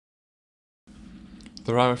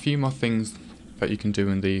There are a few more things that you can do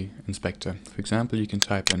in the inspector. For example, you can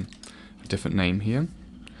type in a different name here.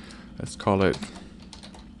 Let's call it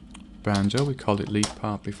banjo. We called it lead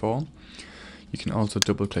part before. You can also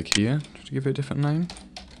double click here to give it a different name,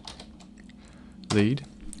 lead,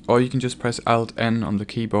 or you can just press Alt N on the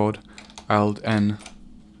keyboard, Alt N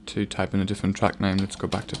to type in a different track name. Let's go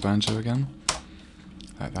back to banjo again,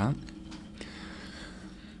 like that.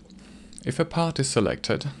 If a part is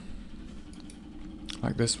selected,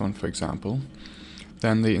 like this one for example,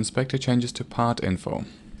 then the inspector changes to part info.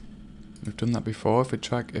 We've done that before.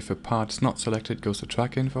 If a part's not selected, it goes to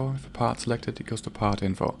track info. If a part's selected, it goes to part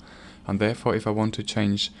info. And therefore, if I want to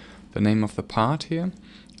change the name of the part here,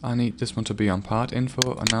 I need this one to be on part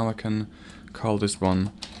info, and now I can call this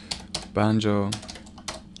one banjo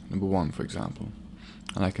number 1, for example.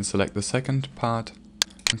 And I can select the second part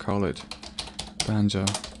and call it banjo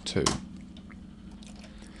 2.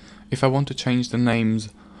 If I want to change the names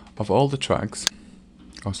of all the tracks,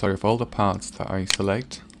 of all the parts that I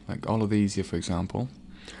select, like all of these here for example,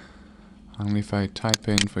 and if I type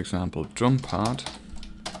in, for example, drum part,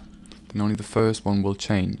 then only the first one will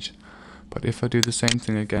change. But if I do the same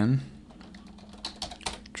thing again,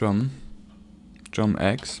 drum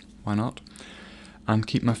X, why not, and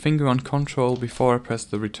keep my finger on control before I press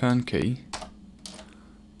the return key,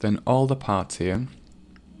 then all the parts here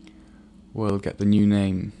will get the new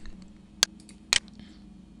name.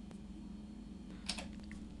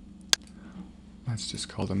 Let's just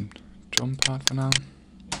call them drum part for now,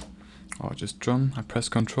 or just drum. I press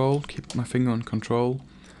control, keep my finger on control,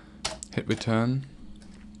 hit return,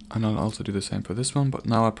 and I'll also do the same for this one, but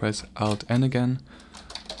now I press Alt N again,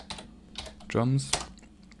 drums.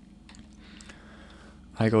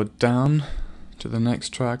 I go down to the next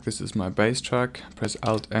track. This is my bass track. Press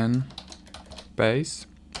Alt N, bass,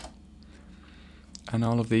 and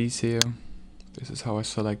all of these here, this is how I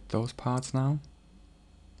select those parts now.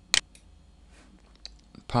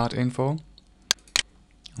 Part info,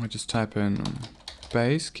 I just type in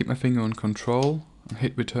bass, keep my finger on control and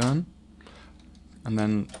hit return, and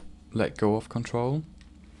then let go of control,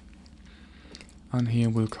 and here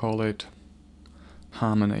we'll call it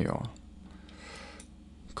harmony or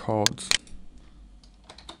chords.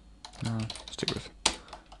 No, stick with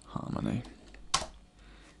harmony.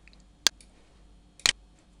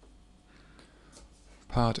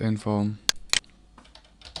 Part info,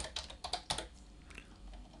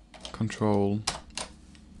 control.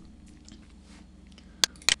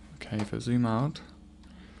 Okay, if I zoom out,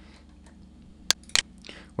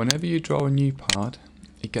 whenever you draw a new part,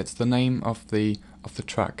 it gets the name of the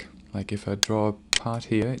track. Like if I draw a part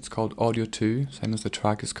here, it's called audio 2, same as the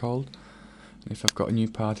track is called. And if I've got a new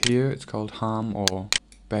part here, it's called harm or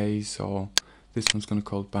bass, or this one's going to be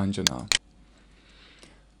called banjo now.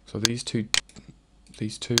 So these two,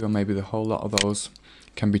 or maybe the whole lot of those,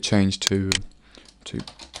 can be changed to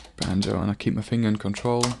banjo, and I keep my finger in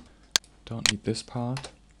control. Don't need this part.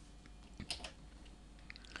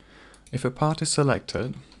 If a part is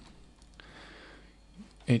selected,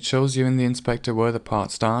 it shows you in the inspector where the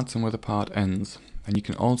part starts and where the part ends, and you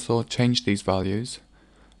can also change these values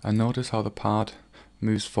and notice how the part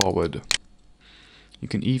moves forward. You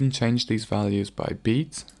can even change these values by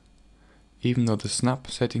beats, even though the snap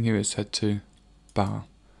setting here is set to bar.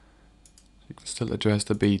 You can still address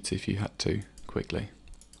the beats if you had to quickly.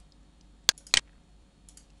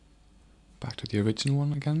 Back to the original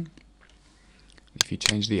one again. If you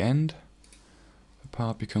change the end, the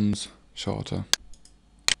part becomes shorter.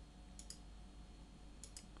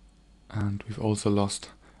 And we've also lost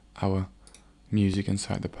our music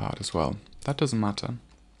inside the part as well. That doesn't matter.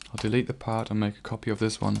 I'll delete the part and make a copy of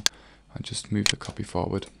this one and just move the copy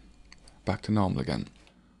forward back to normal again.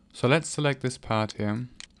 So let's select this part here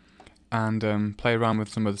and play around with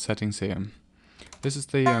some of the settings here. This is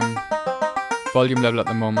the volume level at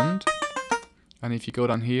the moment. And if you go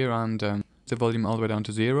down here and the volume all the way down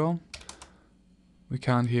to 0, we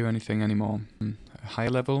can't hear anything anymore. A higher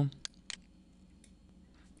level,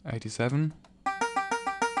 87.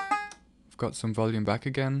 I've got some volume back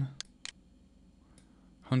again,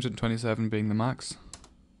 127 being the max.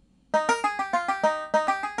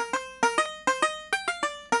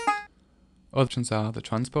 Options are the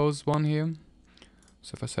transpose one here.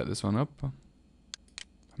 So if I set this one up,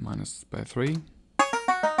 minus by 3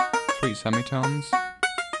 semitones,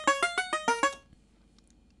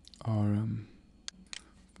 or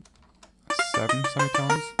 7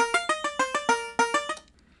 semitones.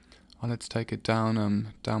 Or let's take it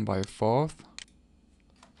down down by a fourth.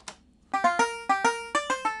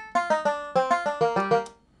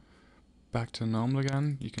 Back to normal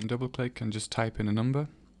again. You can double click and just type in a number.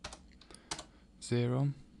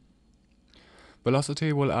 0.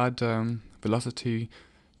 Velocity will add velocity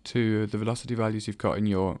to the velocity values you've got in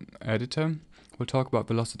your editor. We'll talk about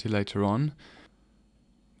velocity later on.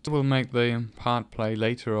 So we'll make the part play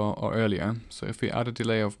later or earlier. So if we add a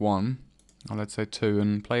delay of 1, or let's say 2,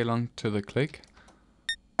 and play along to the click,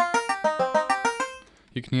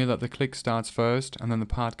 you can hear that the click starts first and then the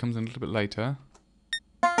part comes in a little bit later.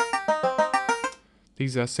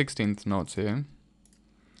 These are 16th notes here.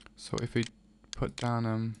 So if we put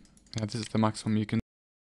down, yeah, this is the maximum you can.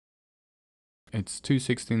 It's 2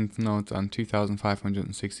 16th notes and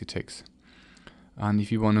 2560 ticks. And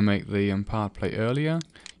if you want to make the part play earlier,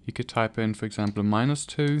 you could type in, for example,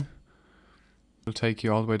 -2. It'll take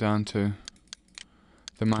you all the way down to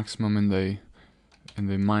the maximum in the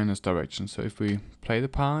minus direction. So if we play the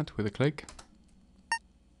part with a click,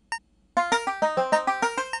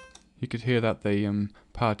 you could hear that the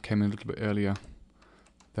part came in a little bit earlier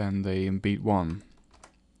than the beat 1.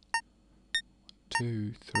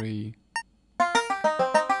 2, 3.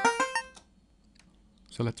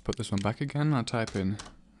 So let's put this one back again. I'll type in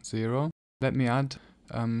 0. Let me add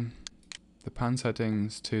the pan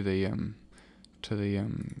settings to the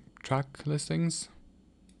track listings.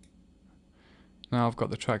 Now I've got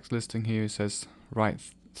the tracks listing here. It says right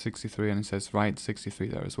 63 and it says right 63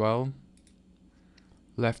 there as well.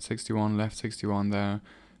 Left 61 there.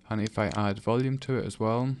 And if I add volume to it as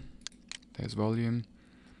well, there's volume.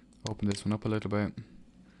 Open this one up a little bit.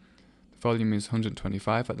 The volume is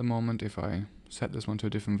 125 at the moment. If I set this one to a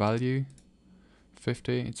different value,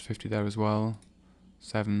 50, it's 50 there as well.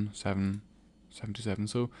 77.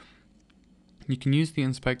 So you can use the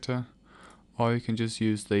inspector, or you can just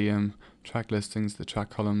use the track listings, the track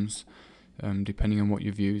columns, depending on what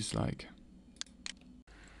your views like.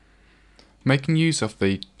 Making use of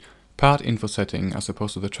the part info setting as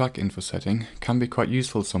opposed to the track info setting can be quite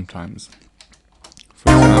useful sometimes. For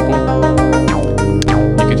example,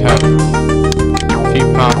 you could have a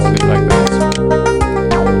few parts like this,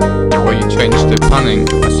 where you change the panning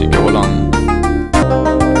as you go along.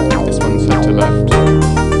 This one's set to left,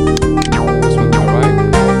 this one to the right,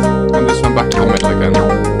 and this one back to the middle again.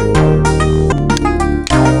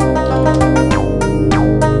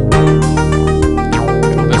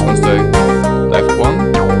 This one's the left one.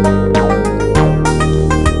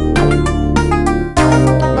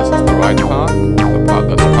 This is the right part, the part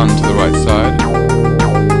that's panned to the right side.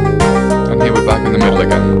 And here we're back in the middle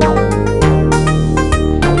again.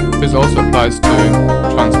 This also applies to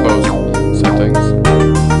transpose settings.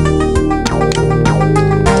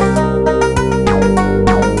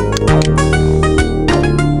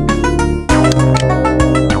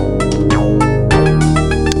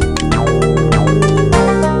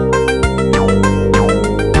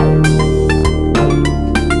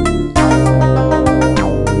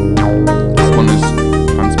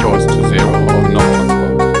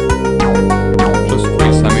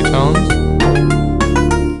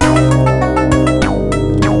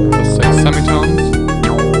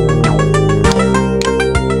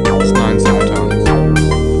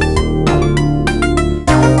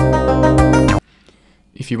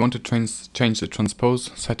 If you want to change the transpose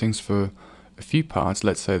settings for a few parts,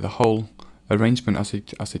 let's say the whole arrangement as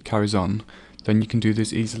it carries on, then you can do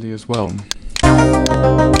this easily as well. Just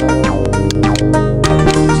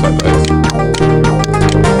like this.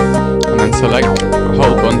 And then select a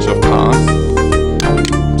whole bunch of parts,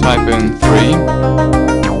 type in 3,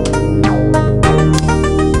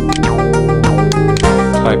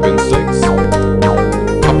 type in 6,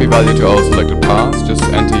 copy value to all selected parts, just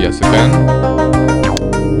enter yes again.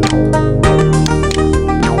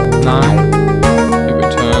 9, hit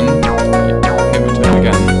return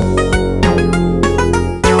again.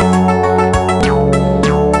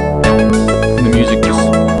 And the music just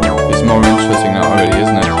is more interesting now already,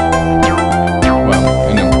 isn't it? Well,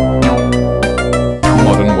 in a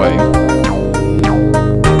modern way.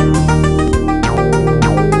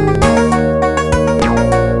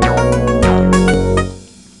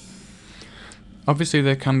 Obviously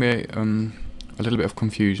there can be a little bit of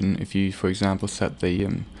confusion if you, for example, set the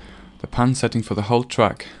pan setting for the whole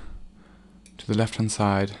track to the left hand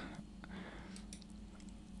side,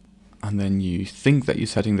 and then you think that you're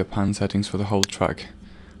setting the pan settings for the whole track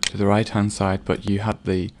to the right hand side, but you had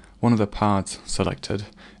one of the parts selected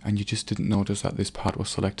and you just didn't notice that this part was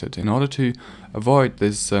selected. In order to avoid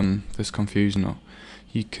this confusion,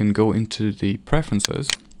 you can go into the preferences,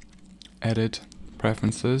 edit,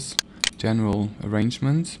 preferences, general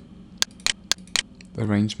arrangements,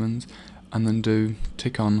 and then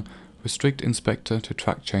tick on restrict inspector to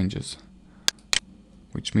track changes,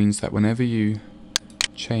 which means that whenever you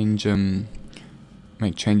change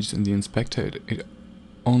make changes in the inspector, it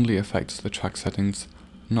only affects the track settings,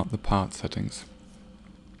 not the part settings.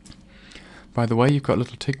 By the way, you've got a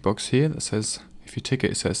little tick box here that says, if you tick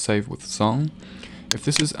it, it says save with song. If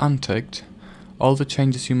this is unticked, all the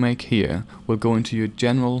changes you make here will go into your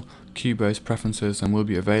general Cubase preferences and will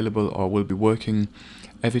be available or will be working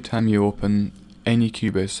every time you open any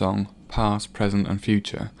Cubase song, past, present and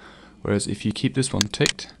future. Whereas if you keep this one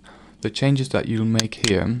ticked, the changes that you'll make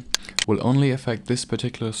here will only affect this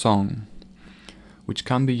particular song, which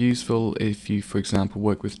can be useful if you, for example,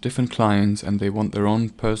 work with different clients and they want their own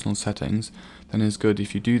personal settings. Then it's good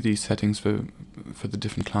if you do these settings for the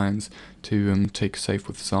different clients to take save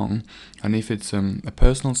with song. And if it's a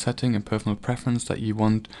personal setting, a personal preference that you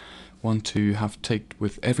want to have ticked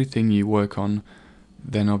with everything you work on,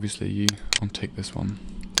 then obviously you untick this one.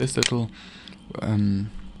 This little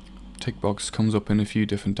tick box comes up in a few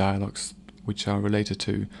different dialogues which are related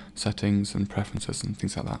to settings and preferences and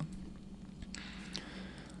things like that.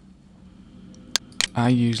 I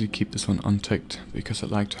usually keep this one unticked because I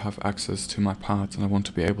like to have access to my parts and I want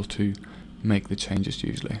to be able to make the changes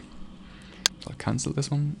usually. So I'll cancel this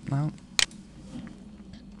one now.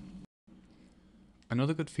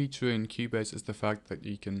 Another good feature in Cubase is the fact that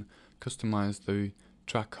you can customize the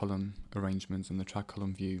track column arrangements in the track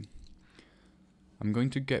column view. I'm going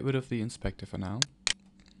to get rid of the inspector for now,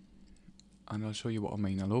 and I'll show you what I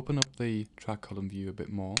mean. I'll open up the track column view a bit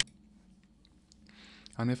more.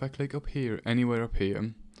 And if I click up here, anywhere up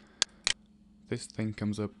here, this thing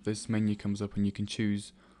comes up, this menu comes up, and you can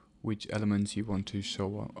choose which elements you want to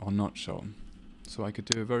show or not show. So I could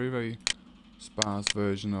do a very, very sparse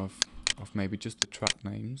version of maybe just the track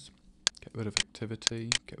names, get rid of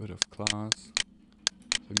activity, get rid of class,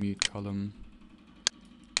 the mute column,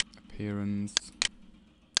 appearance,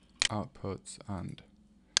 outputs, and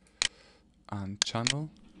channel.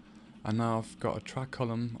 And now I've got a track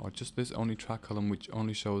column, or just this only track column, which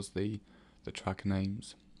only shows the track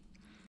names.